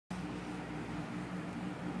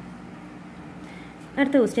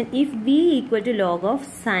അടുത്ത question, if v equal to log of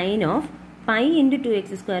sine of pi into 2x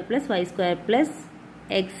square plus Y square plus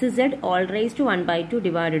xz all raised to 1/2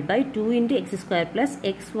 divided by 2 into x square plus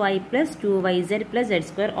xy plus 2yz plus z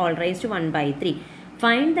square all raised to 1/3.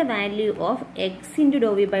 Find the value of x into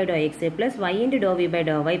dou v by dou x plus y into dou v by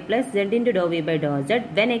dou y plus z into dou v by dou z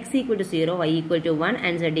when x equal to 0, y equal to 1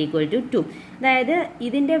 and z equal to 2. അതായത്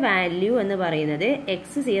ഇതിന്റെ value എന്ന് പറയുന്നത്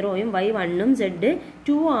x 0ഉം y 1ഉം z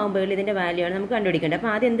 2 ആകുമ്പോൾ ഇതിന്റെ value ആണ് നമുക്ക് കണ്ടുപിടിക്കേണ്ടത്.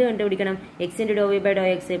 അപ്പോൾ ആദ്യം എന്ത് കണ്ടുപിടിക്കണം? x into dou v by dou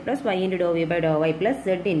x plus y into dou v by dou y plus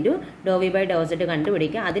z into dou v by dou z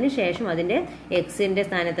കണ്ടുപിടിക്കുക. അതിനുശേഷം അതിന്റെ എക്സിന്റെ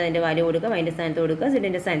സ്ഥാനത്ത് അതിന്റെ വാല്യൂ കൊടുക്കുക, y ന്റെ സ്ഥാനത്ത് കൊടുക്കുക, z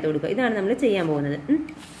ന്റെ സ്ഥാനത്ത് കൊടുക്കുക. ഇതാണ് നമ്മൾ ചെയ്യാൻ പോകുന്നത്.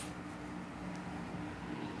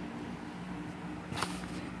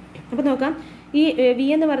 അപ്പോൾ നോക്കാം, ഈ വി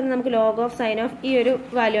എന്ന് പറയുന്നത് നമുക്ക് ലോഗ് ഓഫ് സൈൻ ഓഫ് ഈ ഒരു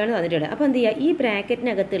വാല്യൂ ആണ് തന്നിട്ടുള്ളത്. അപ്പോൾ എന്ത് ചെയ്യുക, ഈ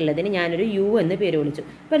ബ്രാക്കറ്റിനകത്തുള്ളതിന് ഞാനൊരു യു എന്ന് പേര് വിളിച്ചു.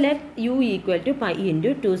 അപ്പോൾ let you equal to pi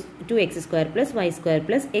into 2x square plus Y square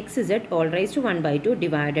plus X Z all raise to 1/2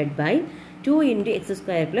 divided by 2 into x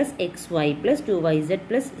square plus xy plus 2yz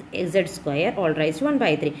plus z square all raised to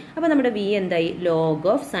 1/3. അപ്പോൾ നമ്മുടെ v എന്തായി? Log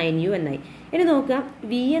of sine U എന്നായി. ഇനി നോക്കാം,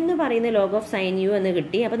 v എന്ന് പറയുന്ന log of sine U എന്ന്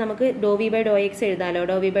കിട്ടി. അപ്പോൾ നമുക്ക് ഡോ V by Dr X എഴുതാലോ.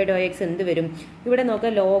 Dr V by Dr X എന്ത് വരും? ഇവിടെ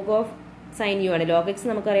നോക്കാം, ലോഗ് ഓഫ് സൈൻ യു ആണ്. ലോഗ്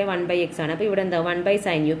എക്സ് നമുക്കറിയാം 1/x ആണ്. അപ്പോൾ ഇവിടെ എന്താ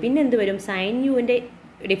 1/sin u. പിന്നെ എന്ത് വരും? സൈൻ യുവിൻ്റെ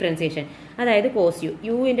ഡിഫറൻസിയേഷൻ, അതായത് കോസ് യു,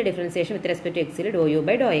 യുവിൻ്റെ ഡിഫറൻസിയേഷൻ വിത്ത് റെസ്പെക്ട് ടു എക്സിൽ ഡോ യു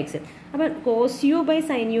ബൈ ഡോ എക്സ്. അപ്പം cos U by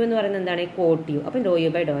sine U എന്ന് പറയുന്നത് എന്താണ്? Coat U. അപ്പം ഡോ U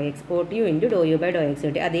by Dr X, coat U into Dr U by Dr X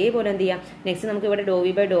കിട്ടി. അതേപോലെ എന്ത് ചെയ്യാം, നെക്സ്റ്റ് നമുക്ക് ഇവിടെ ഡോ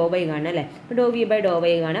വി ബൈ ഡോ വൈ കാണാം അല്ലേ. ഡോ വി ബൈ ഡോ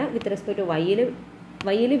വൈ കാണാം വിത്ത് റെസ്പെക്ട് ടു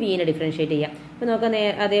വൈയിൽ വീനെ ഡിഫറൻഷിയേറ്റ് ചെയ്യാം. അപ്പോൾ നോക്കാം,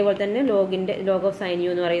 അതേപോലെ തന്നെ ലോഗ് ഓഫ് സൈൻ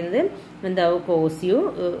യു എന്ന് പറയുന്നത് എന്താവും? കോസ് യു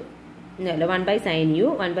അല്ല 1/sin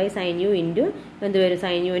u ഇൻറ്റു എന്ത് വരും?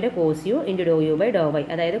 സൈൻ യുവിൻ്റെ cos U into Dr U by Dr Y,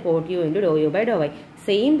 അതായത് coat U into Dr U by Dr Y.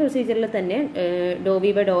 Same പ്രൊസീജിയറിൽ തന്നെ ഡോ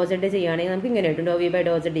വി ബൈ ഡോ സെഡ് ചെയ്യുകയാണെങ്കിൽ നമുക്ക് ഇങ്ങനെ കിട്ടും, ഡോ V by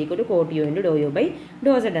Dr Z equal to coat U into Dr U by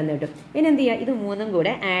Dr Z എന്ന് കിട്ടും. ഇനി എന്ത് ചെയ്യുക, ഇത് മൂന്നും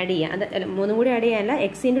കൂടെ ആഡ് ചെയ്യാം. മൂന്നും കൂടെ add ചെയ്യാനല്ല,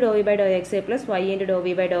 X into Dr V by Dr X plus Y into Dr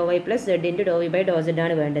V by Dr Y plus Z into Dr V by Dr Z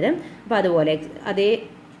ആണ് വേണ്ടത്. അപ്പോൾ അതുപോലെ അതേ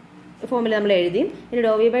ഫോമിൽ നമ്മൾ എഴുതി. ഇനി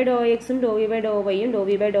ഡോ വി ബൈ ഡോ എക്സും ഡോ V by Dr വൈയും Dr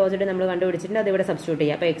V by Dr Z നമ്മൾ കണ്ടുപിടിച്ചിട്ടുണ്ട്, അത് ഇവിടെ സബ്സ്റ്റിറ്റ്യൂട്ട്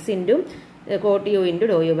ചെയ്യാം. അപ്പോൾ X into coat U into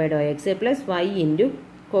Dr U by Dr X plus Y into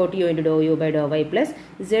coat U into Dr U by Dr Y plus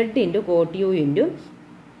Z into coat U into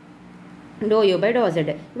Dr U by Dr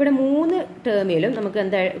Z. ഇവിടെ മൂന്ന് ടേമിലും നമുക്ക്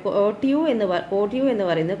എന്താ coat U എന്ന്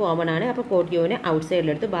പറയുന്നത് common ആണ്. അപ്പോൾ coat യുവിനെ out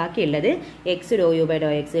സൈഡിലെടുത്ത് ബാക്കിയുള്ളത് X Dr U by Dr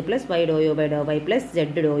X plus Y Dr U by Dr Y plus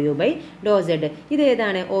Z Dr U by Dr Z. ഇത്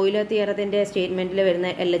ഏതാണ്? ഓയിലർ തിയറത്തിന്റെ സ്റ്റേറ്റ്മെന്റിൽ വരുന്ന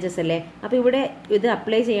LHS അല്ലേ. അപ്പോൾ ഇവിടെ ഇത്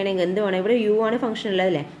അപ്ലൈ ചെയ്യണമെങ്കിൽ എന്ത് വേണം? ഇവിടെ യു ആണ് ഫംഗ്ഷൻ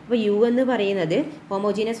ഉള്ളതല്ലേ. അപ്പോൾ യു എന്ന് പറയുന്നത്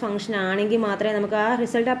ഹോമോജീനിയസ് ഫംഗ്ഷൻ ആണെങ്കിൽ മാത്രമേ നമുക്ക് ആ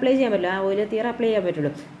റിസൾട്ട് അപ്ലൈ ചെയ്യാൻ പറ്റുള്ളൂ, ആ ഓയിലർ തിയർ അപ്ലൈ ചെയ്യാൻ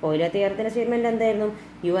പറ്റുള്ളൂ. ഓയിലർ തിയറത്തിന്റെ സ്റ്റേറ്റ്മെന്റ് എന്തായിരുന്നു?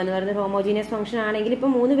 യു എന്ന് പറയുന്നത് ഹോമോജീനിയസ് ഫംഗ്ഷൻ ആണെങ്കിൽ ഇപ്പോൾ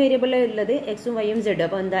 3 വേരിയബിൾ ഉള്ളത് എക്സും വൈയും സെഡ്.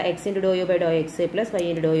 അപ്പോൾ എന്താ? X into Dr U by Dr X plus Y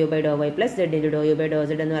into Dr U by Dr Y plus Z into Dr U by Dr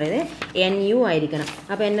Z എന്ന് പറയുന്നത് NU ആയിരിക്കണം.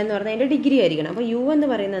 അപ്പോൾ N എന്ന് പറഞ്ഞാൽ അതിൻ്റെ ഡിഗ്രി ആയിരിക്കണം. അപ്പോൾ യു എന്ന്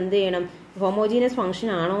പറയുന്നത് എന്ത് ചെയ്യണം? ഹോമോജീനിയസ് ഫംഗ്ഷൻ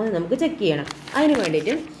ആണോ എന്ന് നമുക്ക് ചെക്ക് ചെയ്യണം. അതിന്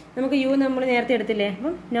വേണ്ടിയിട്ട് നമുക്ക് യു നമ്മൾ നേരത്തെ എടുത്തില്ലേ.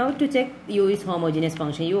 അപ്പം now to check you is homogeneous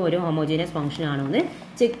function. U ഒരു ഹോമോജീനിയസ് ഫംഗ്ഷൻ ആണോ എന്ന്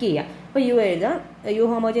ചെക്ക് ചെയ്യാം. അപ്പോൾ യു എഴുതാം. യു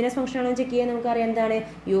ഹോമോജീനിയസ് ഫംഗ്ഷൻ ആണോ ചെക്ക് ചെയ്യാൻ നമുക്കറിയാം എന്താണ്?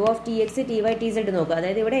 U of T X T Y T Z നോക്കുക.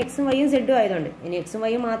 അതായത് ഇവിടെ എക്സും വൈയും സെഡും ആയതുകൊണ്ട്, ഇനി എക്സും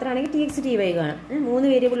വൈയും മാത്രമാണെങ്കിൽ ടി എക്സ് ടി വൈ കാണാം.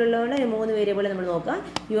 3 വേരിയബിൾ ഉള്ളതുകൊണ്ട് 3 വേരിയബിൾ നമ്മൾ നോക്കാം.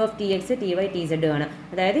 U of T X T Y T Z കാണാം.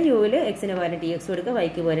 അതായത് യുവിൽ എക്സിന് പകരം ടി എക്സ് കൊടുക്കുക,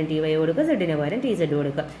 വൈക്ക് പകരം ടി വൈ കൊടുക്കുക, സെഡിന് പകരം ടി സെഡ്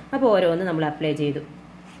കൊടുക്കുക. അപ്പോൾ ഓരോന്ന് നമ്മൾ അപ്ലൈ ചെയ്തു.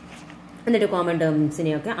 എന്നിട്ട് കോമൺ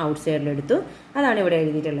ടേംസിനെയൊക്കെ ഔട്ട് സൈഡിലെടുത്തു. അതാണ് ഇവിടെ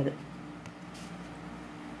എഴുതിയിട്ടുള്ളത്.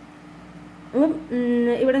 അപ്പം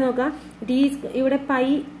ഇവിടെ നോക്കാം, ഇവിടെ പൈ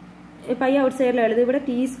ഔട്ട് സൈഡിലുള്ളത്. ഇവിടെ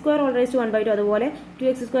T square whole raise to 1/2, അതുപോലെ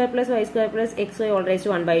 2x square plus Y square plus X Y all raise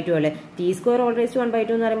to 1/2 അല്ലേ. T square whole raise to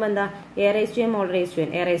 1/2 എന്ന് പറയുമ്പോൾ എന്താ? A raise to M all raise to N,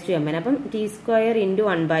 A raise to M N. അപ്പം T square into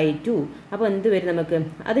 1/2. അപ്പോൾ എന്ത് വരും നമുക്ക്?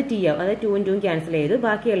 അത് ടി ആവും. അതായത് 2 ഉം 2 ക്യാൻസൽ ചെയ്തു.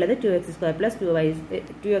 ബാക്കിയുള്ളത് 2x square plus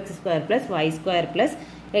 2x square plus Y square plus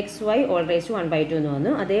X Y all raise to 1/2 എന്ന്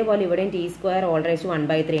വന്നു. അതേപോലെ ഇവിടെയും T square whole raise to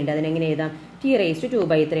 1/3 ഉണ്ട്. അതിനെങ്ങനെ എഴുതാം? ടി റൈസ് ടു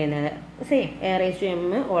 2/3 എന്ന് same A raise to M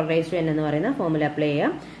all raise to N എന്ന് പറയുന്ന ഫോമുല അപ്ലൈ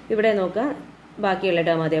ചെയ്യാം. ഇവിടെ നോക്കാം, ബാക്കിയുള്ള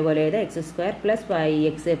ടേം അതേപോലെ എഴുതാം. X square plus Y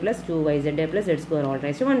X plus 2yz plus Z square whole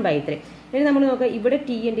raise to 1/3. ഇനി നമ്മൾ നോക്കാം, ഇവിടെ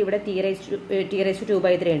ടി ഉണ്ട്, ഇവിടെ ടി റൈസ് ടു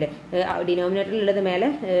 2/3 ഉണ്ട്. ഡിനോമിനേറ്ററിലുള്ളത് മേലെ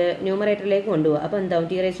ന്യൂമറേറ്ററിലേക്ക് കൊണ്ടുപോകും. അപ്പോൾ എന്താവും?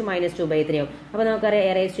 ടി റൈസ് ടു -2/3 ആവും. അപ്പോൾ നമുക്കറിയാം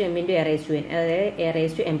A raise to M into A raise to N, അതായത് A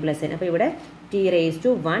raise to M plus N. അപ്പോൾ ഇവിടെ ടി റൈസ് ടു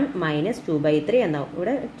 1 -2/3 എന്നാവും.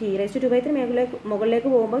 ഇവിടെ ടി റൈസ് ടു 2/3 മുകളിലേക്ക്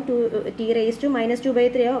പോകുമ്പോൾ ടി റൈസ് ടു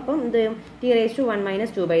 -2/3 ആവും. അപ്പം എന്ത് ചെയ്യും? ടി റൈസ് ടു 1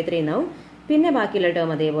 -2/3 എന്നാവും. പിന്നെ ബാക്കിയുള്ള ടേം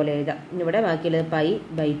അതേപോലെ എഴുതാം. ഇവിടെ ബാക്കിയുള്ളത്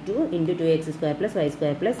π/2 into 2x square plus Y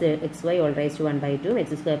square plus X Y all raise to 1/2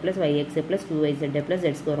 X square plus Y X plus 2yz plus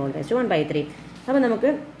Z square whole raise to 1/3. അപ്പോൾ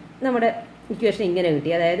നമുക്ക് നമ്മുടെ ഇക്വേഷൻ ഇങ്ങനെ കിട്ടി.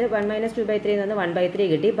 അതായത് 1 - 2/3 എന്ന് പറഞ്ഞാൽ 1/3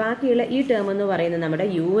 കിട്ടി. ബാക്കിയുള്ള ഈ ടേം എന്ന് പറയുന്നത് നമ്മുടെ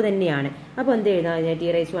യു തന്നെയാണ്. അപ്പോൾ എന്ത് എഴുതാം?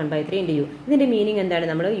 t⁻1/3 × u. ഇതിന്റെ മീനിങ് എന്താണ്?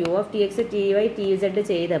 നമ്മൾ u(x, ty, tz)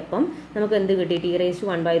 ചെയ്തപ്പം നമുക്ക് എന്ത് കിട്ടി?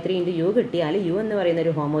 t⁻1/3 × u കിട്ടിയാൽ u എന്ന് പറയുന്ന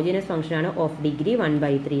ഒരു ഹോമോജീനിയസ് ഫംഗ്ഷൻ ആണ്, ഓഫ് ഡിഗ്രി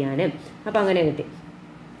 1/3 ആണ്. അപ്പോൾ അങ്ങനെ കിട്ടി.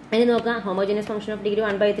 ഇനി നോക്കാം, ഹോമോജീനിയസ് ഫംഗ്ഷൻ ഓഫ് ഡിഗ്രി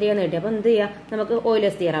 1/3 എന്ന് കിട്ടി. അപ്പോൾ എന്ത് ചെയ്യുക? നമുക്ക്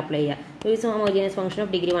ഓയിലേഴ്സ് തിയറം അപ്ലൈ ചെയ്യാം. Is homogeneous function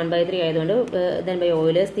of degree 1/3 ആയതുകൊണ്ട് then bye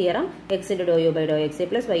Euler's theorem x × ∂u/∂x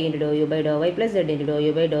 + y × ∂u/∂y + z ×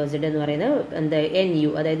 ∂u/∂z എന്ന് പറയുന്നത് എന്താ nu,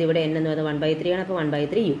 അതായത് ഇവിടെ n എന്ന് പറയുന്നത് 1/3 ആണ്. അപ്പോൾ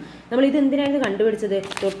 1/3u. നമ്മൾ ഇത് എന്തിനാണ് കണ്ടുപിടിച്ചത്?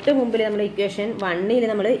 തൊട്ട് മുമ്പിൽ നമ്മൾ ഇക്വേഷൻ 1ൽ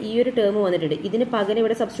നമ്മൾ ഈ ഒരു ടേം വന്നിട്ടുണ്ട്, ഇതിന് പകരം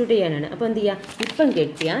ഇവിടെ സബ്സ്റ്റിറ്റ്യൂട്ട് ചെയ്യാനാണ്. അപ്പോൾ എന്ത് ചെയ്യുക? ഇപ്പം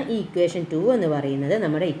കിട്ടിയ ഈ ഇക്വേഷൻ 2 എന്ന് പറയുന്നത്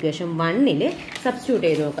നമ്മുടെ ഇക്വേഷൻ 1ൽ സബ്സ്റ്റിറ്റ്യൂട്ട്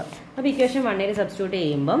ചെയ്ത് നോക്കാം. അപ്പോൾ ഇക്വേഷൻ 1ൽ സബ്സ്റ്റിറ്റ്യൂട്ട്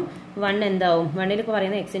ചെയ്യുമ്പം 1 എന്താവും? 1ൽ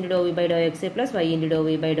പറയുന്നത് x × ∂v/∂x + y ×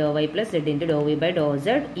 ∂v/∂y + z × ∂v/∂z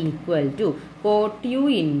equal to cot u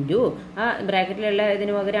into ആ ബ്രാക്കറ്റിലുള്ള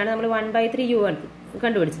ഇതിന് പകരമാണ് നമ്മൾ 1/3u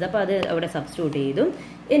കണ്ടുപിടിച്ചത്. അപ്പോൾ അത് അവിടെ സബ്സ്റ്റിറ്റ്യൂട്ട് ചെയ്തു.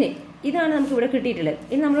 ഇനി ഇതാണ് നമുക്ക് ഇവിടെ കിട്ടിയിട്ടുള്ളത്.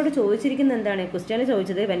 ഇനി നമ്മളോട് ചോദിച്ചിരിക്കുന്നത് എന്താണ്? ക്വസ്റ്റ്യനിൽ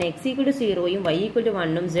ചോദിച്ചത് when x = 0 y =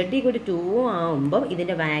 1 z = 2 ആവുമ്പോൾ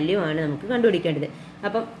ഇതിന്റെ വാല്യൂ ആണ് നമുക്ക് കണ്ടുപിടിക്കേണ്ടത്.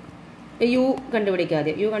 അപ്പം യു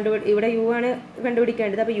കണ്ടുപിടിക്കാതെ ഇവിടെ യു ആണ്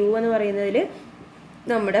കണ്ടുപിടിക്കേണ്ടത്. അപ്പോൾ യു എന്ന് പറയുന്നതിൽ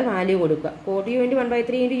നമ്മുടെ വാല്യൂ കൊടുക്കുക. cot u ×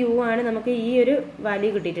 1/3 × u ആണ് നമുക്ക് ഈ ഒരു വാല്യൂ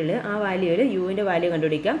കിട്ടിയിട്ടുള്ളത്. ആ വാല്യൂവിൽ യുവിൻ്റെ വാല്യൂ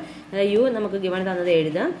കണ്ടുപിടിക്കാം. യു നമുക്ക് ഗിവൺ തന്നത്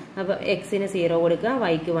എഴുതാം. അപ്പോൾ എക്സിന് 0 കൊടുക്കുക,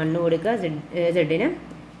 വൈക്ക് 1 കൊടുക്കുക, സെഡിന്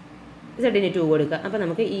 2 കൊടുക്കുക. അപ്പോൾ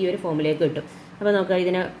നമുക്ക് ഈ ഒരു ഫോമിലേക്ക് കിട്ടും. അപ്പോൾ നമുക്ക്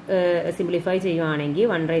ഇതിനെ സിംപ്ലിഫൈ ചെയ്യുവാണെങ്കിൽ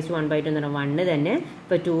 1/1/2 എന്ന് പറഞ്ഞാൽ 1 തന്നെ.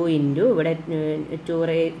 ഇപ്പോൾ 2 ഇൻറ്റു ഇവിടെ 2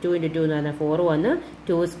 × 2 എന്ന് പറഞ്ഞാൽ 4 വന്ന്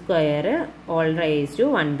 2² all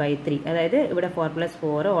 1/3. അതായത് ഇവിടെ 4 +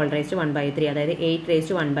 4 all 1/3, അതായത്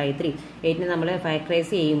 8 8നെ നമ്മൾ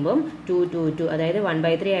ഫാക്ടറൈസ് ചെയ്യുമ്പം 2 2 2, അതായത്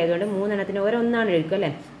 1/3 ആയതുകൊണ്ട് 3 എണ്ണത്തിന് ഒന്നാണ് എഴുതുക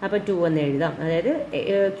അല്ലേ. അപ്പോൾ 2 എന്ന് എഴുതാം. അതായത്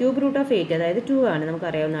 ³ അതായത് 2 ആണ്,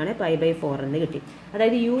 നമുക്കറിയാവുന്നതാണ്. π/4 എന്ന് കിട്ടി.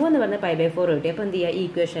 അതായത് u എന്ന് പറഞ്ഞാൽ π/4 കിട്ടി. അപ്പോൾ എന്ത് ചെയ്യുക? ഈ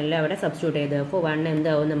ഇക്വേഷനിൽ അവിടെ സബ്സ്റ്റിറ്റ്യൂട്ട് ചെയ്ത് അപ്പോൾ 1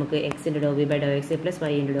 എന്താവും? നമുക്ക് x × ∂v/∂x +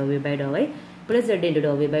 y × ∂v/∂y + z ×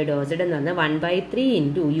 ∂v/∂z എന്ന് പറഞ്ഞാൽ 1/3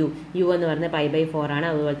 × u. u എന്ന് പറഞ്ഞാൽ π/4 ആണ്.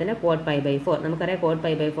 അതുപോലെ തന്നെ cot π/4 നമുക്കറിയാം. cot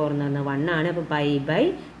π/4 എന്ന് പറഞ്ഞാൽ 1 ആണ്. അപ്പോൾ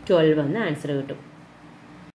π/12 എന്ന് ആൻസർ കിട്ടും.